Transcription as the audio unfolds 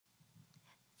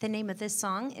The name of this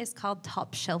song is called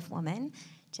Top Shelf Woman.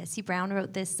 Jesse Brown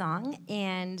wrote this song,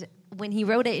 and when he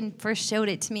wrote it and first showed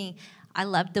it to me, I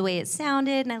loved the way it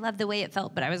sounded and I loved the way it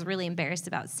felt, but I was really embarrassed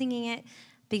about singing it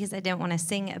because I didn't want to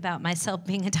sing about myself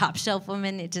being a top shelf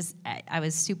woman. I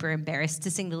was super embarrassed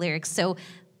to sing the lyrics. So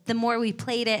the more we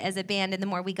played it as a band and the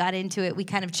more we got into it, we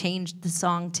kind of changed the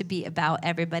song to be about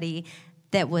everybody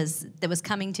that was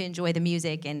coming to enjoy the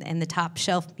music and the top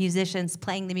shelf musicians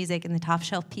playing the music and the top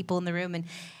shelf people in the room.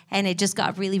 And it just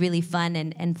got really, really fun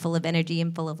and full of energy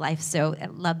and full of life. So I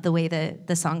love the way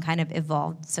the song kind of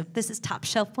evolved. So this is Top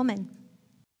Shelf Woman.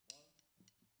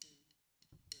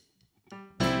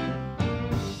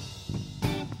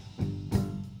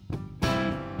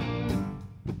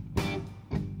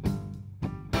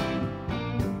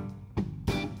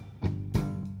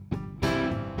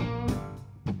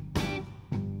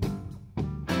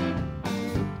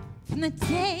 From the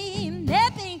day you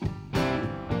met me,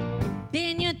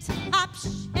 being your top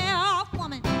shelf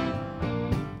woman,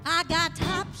 I got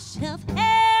top shelf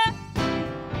hair,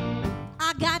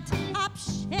 I got top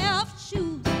shelf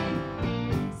shoes,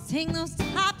 sing those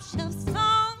top shelf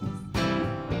songs,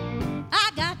 I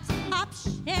got top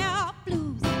shelf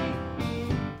blues,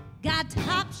 got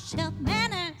top shelf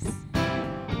manners,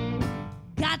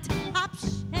 got top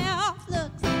shelf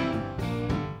looks,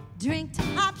 drink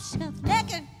top shelf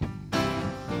liquor.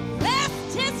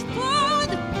 Just for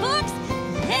the books,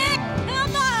 yeah,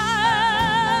 come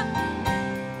on.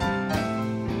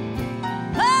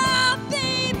 Oh,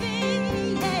 baby,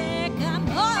 yeah, come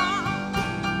on.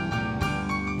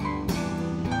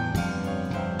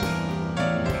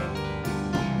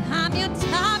 I'm your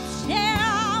top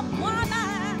shelf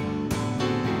woman.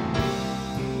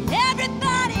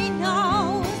 Everybody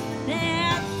knows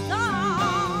that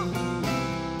song.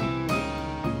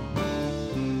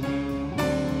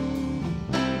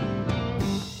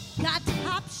 Got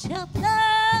top shelf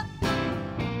love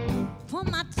for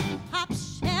my top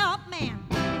shelf man.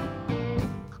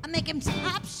 I make him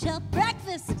top shelf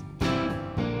breakfast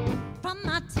from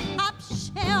my top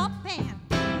shelf pan.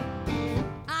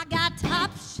 I got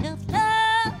top shelf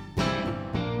love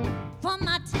for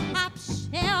my top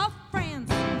shelf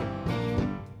friends.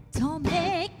 Don't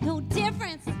make no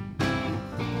difference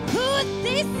who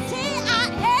they say I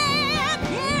am.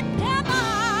 Here, come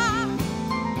on.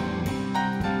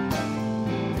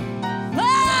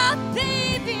 Oh,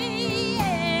 baby,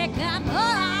 yeah, come on.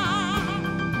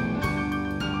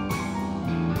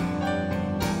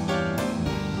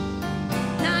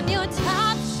 I'm your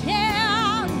top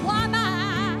shelf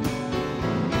woman.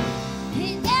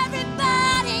 And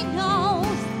everybody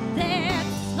knows that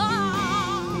song.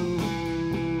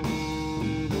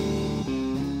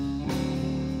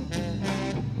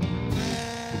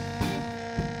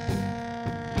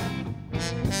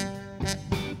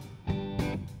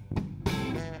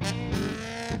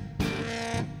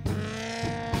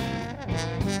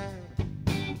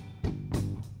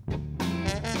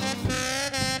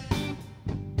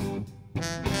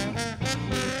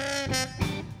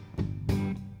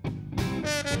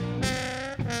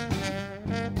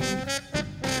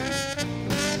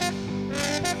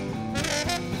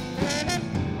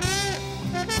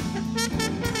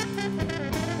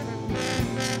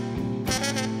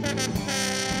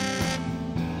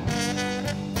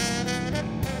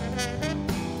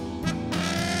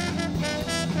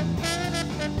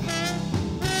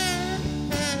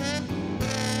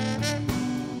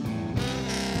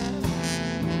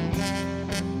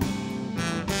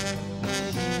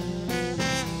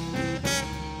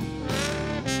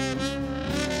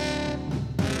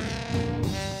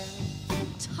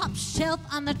 Top shelf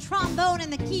on the trombone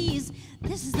and the keys.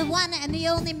 This is the one and the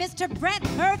only Mr. Brent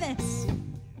Purvis.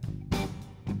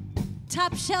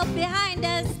 Top shelf behind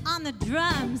us on the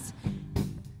drums,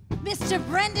 Mr.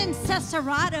 Brendan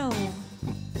Cesarato.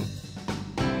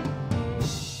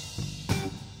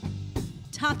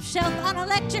 Top shelf on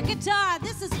electric guitar,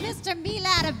 this is Mr.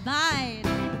 Milad Abide.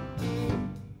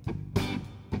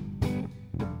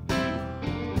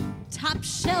 Top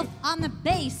shelf on the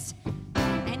bass,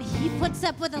 and he puts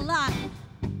up with a lot.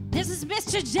 This is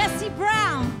Mr. Jesse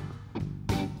Brown.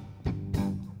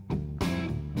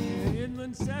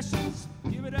 Inland Sessions,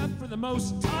 give it up for the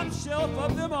most top shelf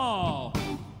of them all.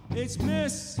 It's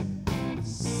Miss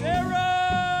Sara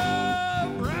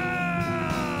Brown.